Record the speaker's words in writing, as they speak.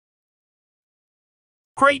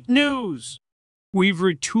Great news! We've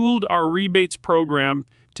retooled our rebates program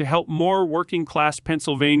to help more working-class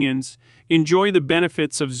Pennsylvanians enjoy the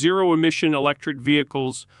benefits of zero-emission electric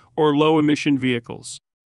vehicles or low-emission vehicles.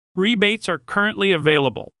 Rebates are currently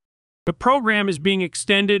available. The program is being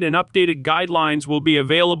extended and updated guidelines will be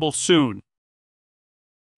available soon.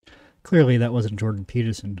 Clearly that wasn't Jordan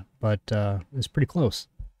Peterson, but it was pretty close.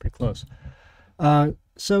 Pretty close.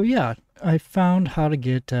 So yeah, I found how to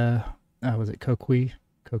get, was it Coqui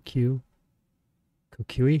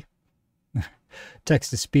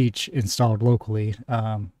text-to-speech installed locally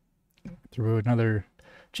through another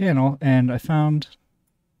channel, and I found,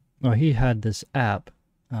 well, he had this app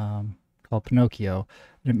called Pinocchio,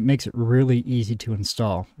 and it makes it really easy to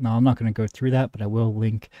install. Now, I'm not going to go through that, but I will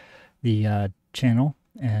link the channel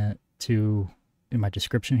in my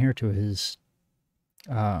description here to his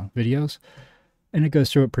videos, and it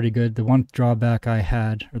goes through it pretty good. The one drawback I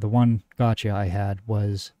had, or the one gotcha I had,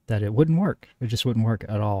 was that it wouldn't work. It just wouldn't work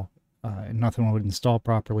at all. And nothing would install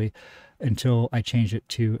properly until I changed it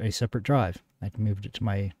to a separate drive. I moved it to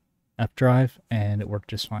my F drive, and it worked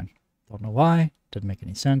just fine. Don't know why. Didn't make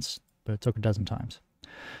any sense, but it took a dozen times.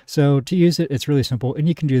 So to use it, it's really simple, and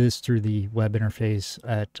you can do this through the web interface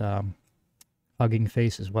at Hugging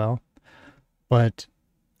Face as well. But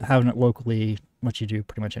having it locally lets you do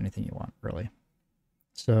pretty much anything you want, really.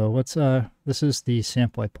 So let's, this is the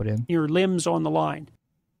sample I put in. Your limbs on the line.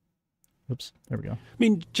 Oops, there we go. I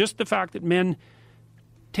mean, just the fact that men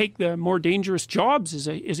take the more dangerous jobs is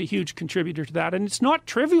a huge contributor to that. And it's not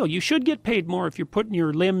trivial. You should get paid more if you're putting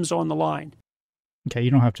your limbs on the line. Okay,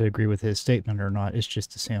 you don't have to agree with his statement or not. It's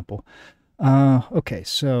just a sample. Okay,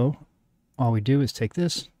 so all we do is take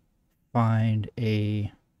this, find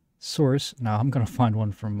a source. Now I'm going to find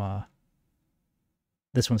one from,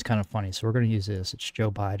 this one's kind of funny. So we're going to use this. It's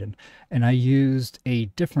Joe Biden. And I used a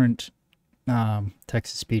different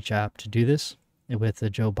text-to-speech app to do this with the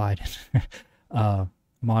Joe Biden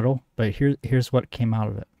model. But here's what came out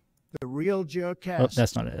of it. The real Joe Cast. Oh,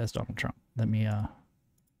 that's not it. That's Donald Trump. Let me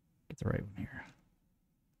get the right one here.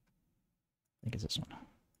 I think it's this one.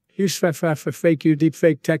 Use fake you deep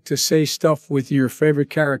fake tech to say stuff with your favorite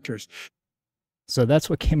characters. So that's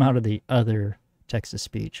what came out of the other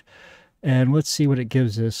text-to-speech. And let's see what it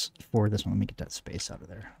gives us for this one. Let me get that space out of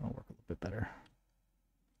there. It'll work a little bit better.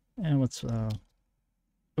 And let's, oh,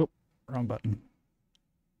 wrong button.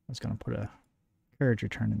 I was going to put a carriage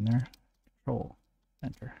return in there. Control,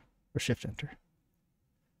 enter, or shift enter.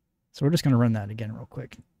 So we're just going to run that again real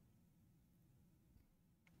quick.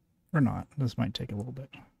 Or not. This might take a little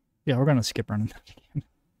bit. Yeah, we're going to skip running that again.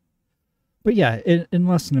 But yeah, in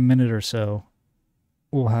less than a minute or so,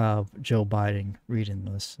 we'll have Joe Biden reading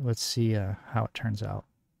this. Let's see how it turns out.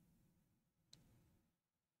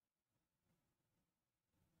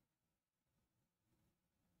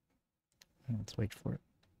 Let's wait for it.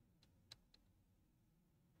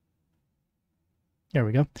 There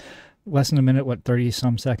we go. Less than a minute, what,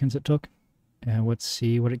 30-some seconds it took? And let's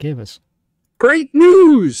see what it gave us. Great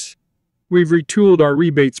news! We've retooled our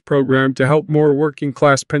rebates program to help more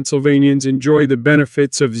working-class Pennsylvanians enjoy the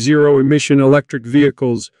benefits of zero-emission electric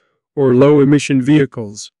vehicles or low-emission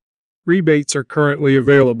vehicles. Rebates are currently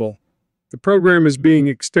available. The program is being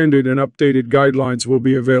extended and updated guidelines will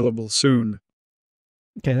be available soon.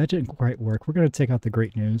 Okay, that didn't quite work. We're going to take out the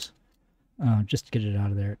great news just to get it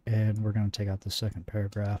out of there. And we're going to take out the second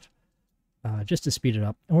paragraph just to speed it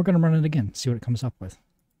up. And we're going to run it again, see what it comes up with.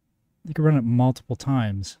 You can run it multiple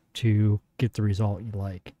times to get the result you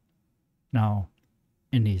like. Now,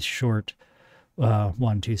 in these short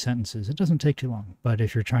 1-2 sentences, it doesn't take too long. But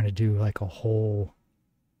if you're trying to do like a whole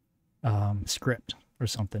script or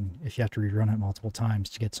something, if you have to rerun it multiple times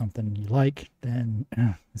to get something you like, then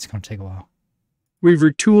it's going to take a while. We've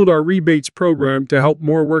retooled our rebates program to help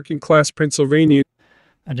more working-class Pennsylvanians.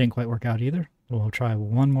 That didn't quite work out either. We'll try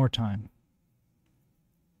one more time.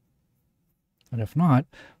 And if not,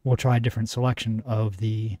 we'll try a different selection of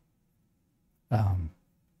the,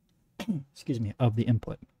 excuse me, of the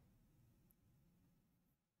input.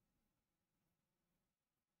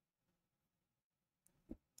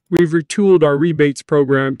 We've retooled our rebates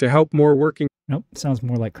program to help more working. Nope, sounds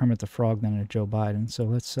more like Kermit the Frog than a Joe Biden. So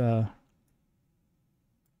let's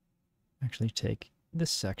actually take this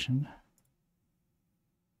section.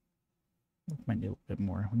 Might need a little bit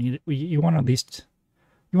more. You want at least,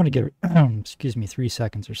 you want to get, excuse me, 3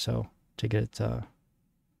 seconds or so to get it to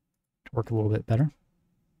work a little bit better.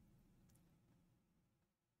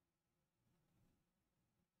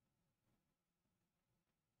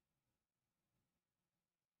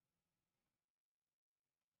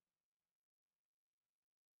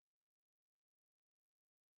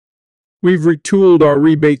 We've retooled our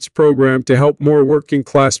rebates program to help more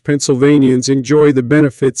working-class Pennsylvanians enjoy the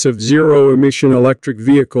benefits of zero-emission electric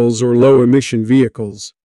vehicles or low-emission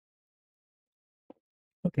vehicles.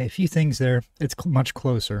 Okay, a few things there. It's much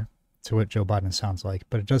closer to what Joe Biden sounds like,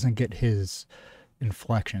 but it doesn't get his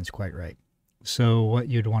inflections quite right. So what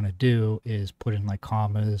you'd want to do is put in like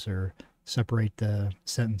commas or separate the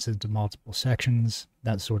sentence into multiple sections,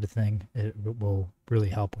 that sort of thing. It will really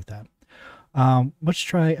help with that. Let's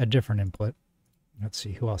try a different input. Let's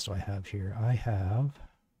see, who else do I have here? I have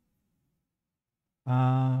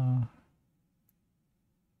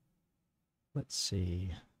let's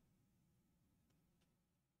see.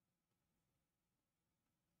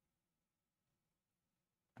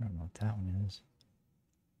 I don't know what that one is.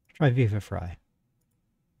 Try Viva Fry.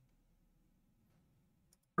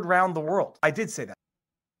 Around the world. I did say that.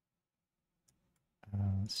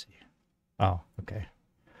 Let's see. Oh, okay.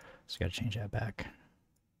 Just got to change that back.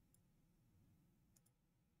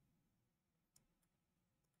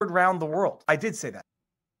 Around the world. I did say that.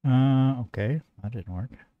 Okay. That didn't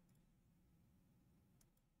work.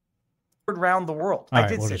 Around the world. All I right,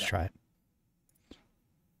 did we'll say just that. try it.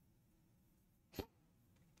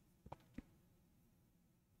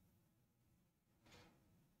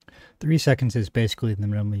 Three seconds is basically the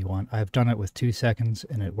minimum you want. I've done it with 2 seconds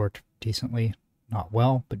and it worked decently. Not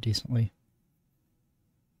well, but decently.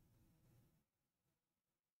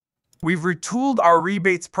 We've retooled our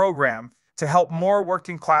rebates program to help more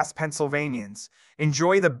working-class Pennsylvanians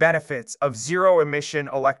enjoy the benefits of zero-emission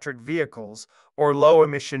electric vehicles or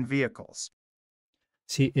low-emission vehicles.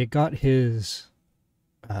 See, it got his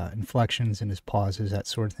inflections and his pauses, that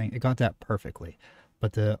sort of thing. It got that perfectly,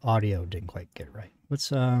 but the audio didn't quite get it right.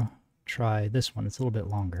 Let's try this one. It's a little bit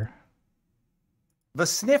longer. The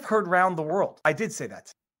sniff heard round the world. I did say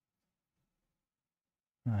that.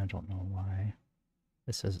 I don't know why.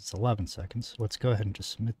 It says it's 11 seconds. Let's go ahead and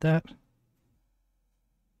just submit that.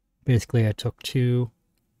 Basically, I took two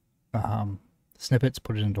snippets,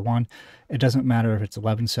 put it into one. It doesn't matter if it's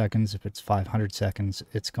 11 seconds, if it's 500 seconds,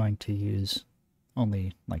 it's going to use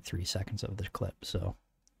only like 3 seconds of the clip, so.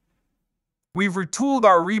 We've retooled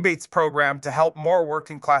our rebates program to help more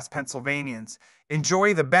working-class Pennsylvanians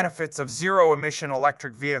enjoy the benefits of zero-emission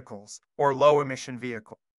electric vehicles or low-emission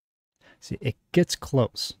vehicles. See, it gets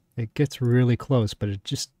close. It gets really close, but it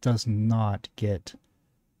just does not get,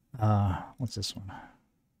 what's this one?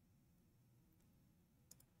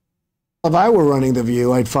 If I were running The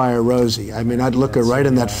View, I'd fire Rosie. I mean, I'd look her right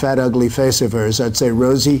in that fat, ugly face of hers. I'd say,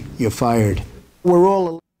 Rosie, you're fired. We're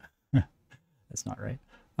all... That's not right.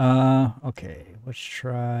 Okay, let's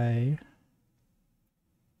try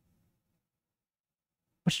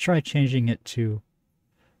changing it to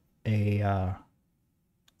a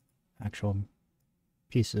actual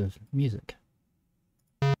piece of music.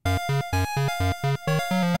 All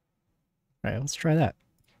right, let's try that.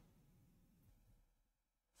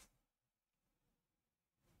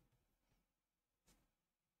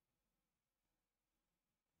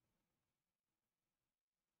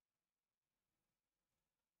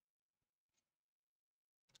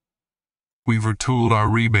 We've retooled our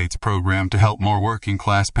rebates program to help more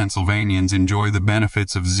working-class Pennsylvanians enjoy the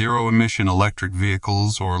benefits of zero-emission electric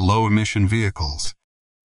vehicles or low-emission vehicles.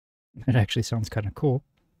 It actually sounds kind of cool.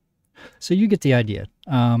 So you get the idea.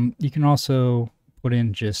 You can also put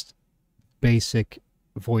in just basic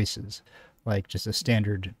voices, like just a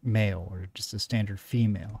standard male or just a standard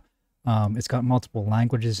female. It's got multiple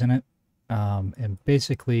languages in it, and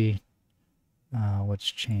basically... let's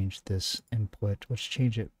change this input. Let's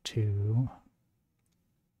change it to...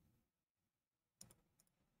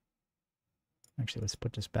 Actually, let's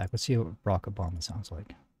put this back. Let's see what Barack Obama sounds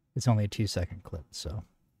like. It's only a 2-second clip, so...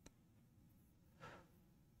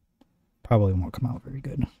 probably won't come out very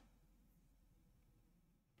good.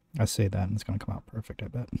 I say that and it's going to come out perfect, I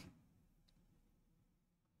bet.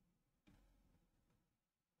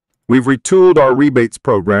 We've retooled our rebates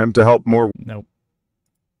program to help more... Nope.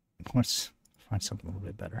 Let's... find something a little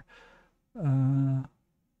bit better.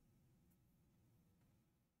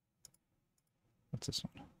 What's this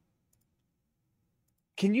one?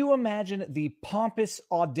 Can you imagine the pompous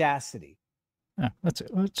audacity? Yeah, that's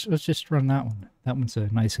it. Let's just run that one. That one's a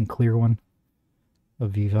nice and clear one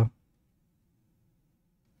of Viva.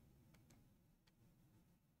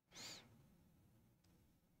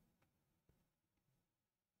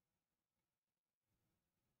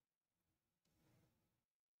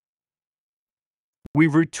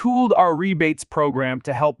 We've retooled our rebates program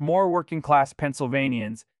to help more working-class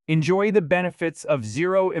Pennsylvanians enjoy the benefits of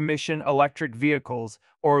zero-emission electric vehicles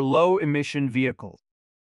or low-emission vehicles.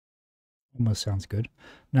 Almost sounds good.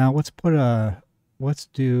 Now let's put let's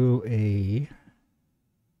do a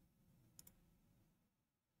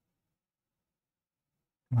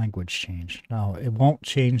language change. Now, it won't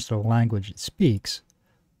change the language it speaks,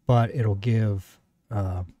 but it'll give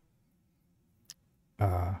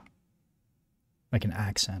like an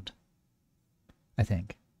accent, I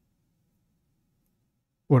think.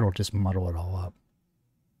 Or it'll just muddle it all up.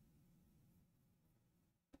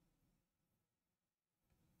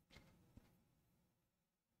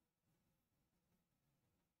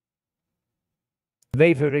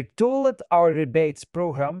 We've retooled our rebates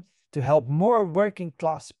program to help more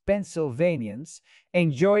working-class Pennsylvanians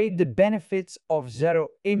enjoy the benefits of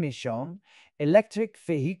zero-emission electric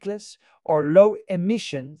vehicles or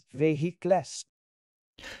low-emission vehicles.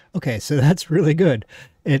 Okay, so that's really good.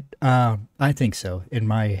 I think so. In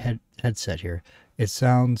my headset here, it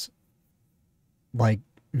sounds like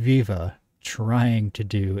Viva trying to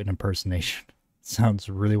do an impersonation. Sounds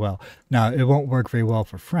really well. Now, it won't work very well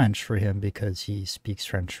for French for him because he speaks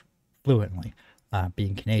French fluently,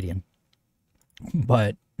 being Canadian.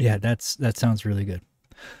 But yeah, that sounds really good.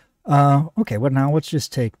 Okay, well now let's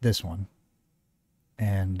just take this one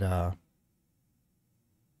and the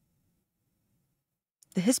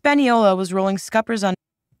Hispaniola was rolling scuppers on.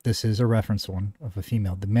 This is a reference one of a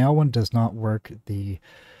female. The male one does not work. The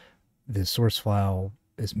source file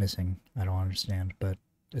is missing. I don't understand, but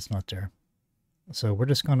it's not there. So we're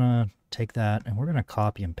just gonna take that and we're gonna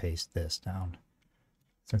copy and paste this down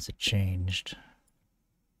since it changed.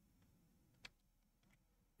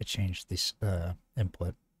 It changed this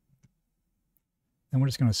input. And we're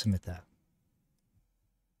just gonna submit that.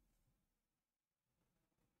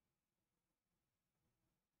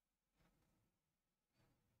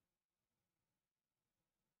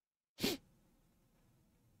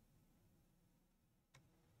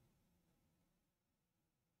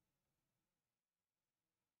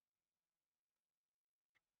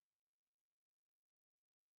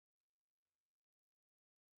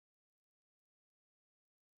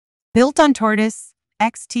 Built on Tortoise,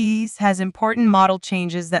 XTTS has important model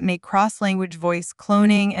changes that make cross-language voice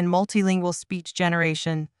cloning and multilingual speech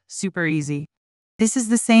generation super easy. This is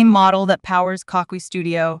the same model that powers Coqui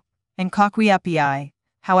Studio and Coqui API.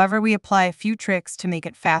 However, we apply a few tricks to make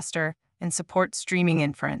it faster and support streaming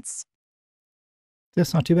inference.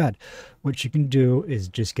 That's not too bad. What you can do is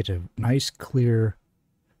just get a nice clear,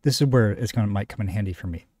 this is where it's might come in handy for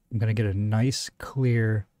me. I'm going to get a nice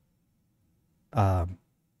clear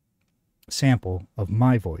sample of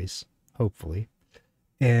my voice, hopefully,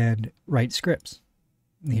 and write scripts.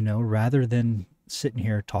 You know, rather than sitting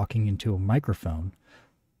here talking into a microphone,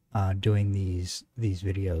 doing these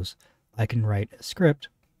videos, I can write a script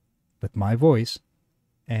with my voice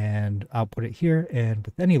and I'll put it here, and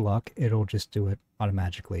with any luck, it'll just do it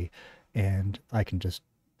automatically. And I can just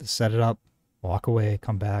set it up, walk away,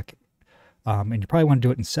 come back. And you probably want to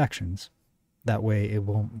do it in sections. That way it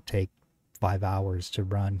won't take 5 hours to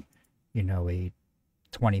run, you know, a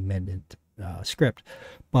 20-minute script.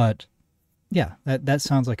 But yeah, that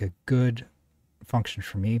sounds like a good function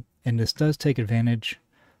for me. And this does take advantage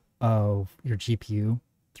of your GPU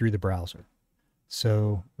through the browser.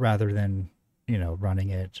 So rather than, you know, running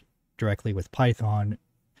it directly with Python,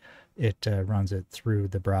 it runs it through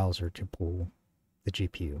the browser to pull the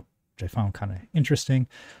GPU, which I found kind of interesting.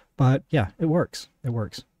 But yeah, it works. It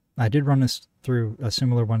works. I did run this through a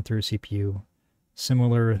similar one through CPU,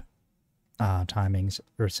 similar timings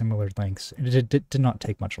or similar lengths. It did not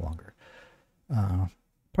take much longer.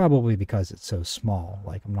 Probably because it's so small.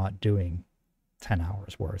 Like, I'm not doing 10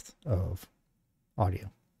 hours worth of audio.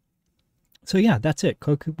 So yeah, that's it.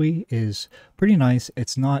 Coqui is pretty nice.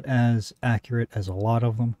 It's not as accurate as a lot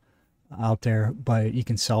of them out there, but you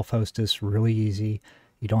can self-host this really easy.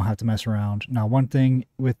 You don't have to mess around. Now, one thing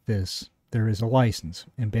with this, there is a license,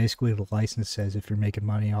 and basically the license says if you're making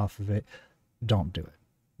money off of it, don't do it.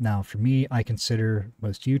 Now, for me, I consider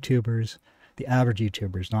most YouTubers, the average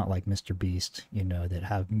YouTubers, not like Mr. Beast, you know, that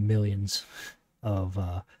have millions of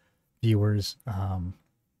viewers and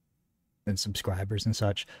subscribers and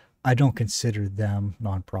such. I don't consider them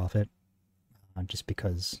nonprofit just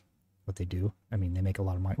because what they do. I mean, they make a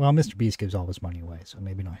lot of money. Well, Mr. Beast gives all his money away, so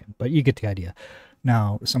maybe not him, but you get the idea.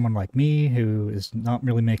 Now, someone like me who is not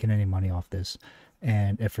really making any money off this,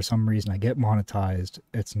 and if for some reason I get monetized,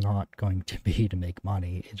 it's not going to be to make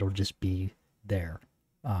money. It'll just be there.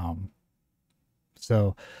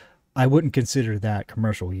 So I wouldn't consider that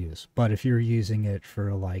commercial use. But if you're using it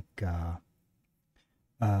for like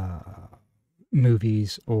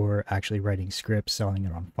movies or actually writing scripts, selling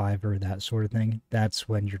it on Fiverr, that sort of thing, that's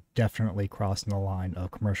when you're definitely crossing the line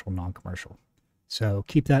of commercial, non-commercial. So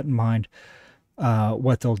keep that in mind.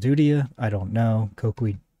 What they'll do to you, I don't know.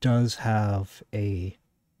 Coqui does have a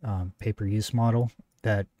pay-per-use model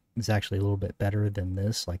that is actually a little bit better than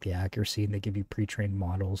this, like the accuracy, and they give you pre-trained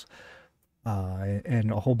models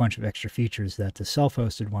and a whole bunch of extra features that the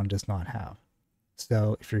self-hosted one does not have.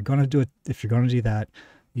 So if you're gonna do it, if you're gonna do that,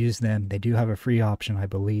 use them. They do have a free option, I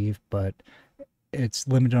believe, but it's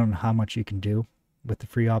limited on how much you can do with the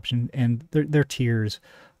free option, and their tiers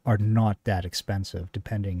are not that expensive,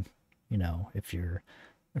 depending, you know, if you're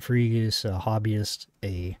a free use, a hobbyist,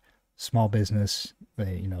 a small business,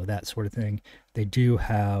 you know, that sort of thing. They do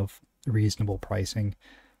have reasonable pricing.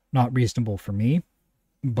 Not reasonable for me,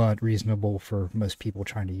 but reasonable for most people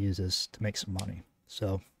trying to use this to make some money.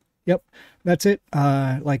 So, yep, that's it.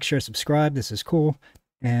 Like, share, subscribe. This is cool.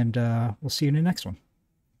 And we'll see you in the next one.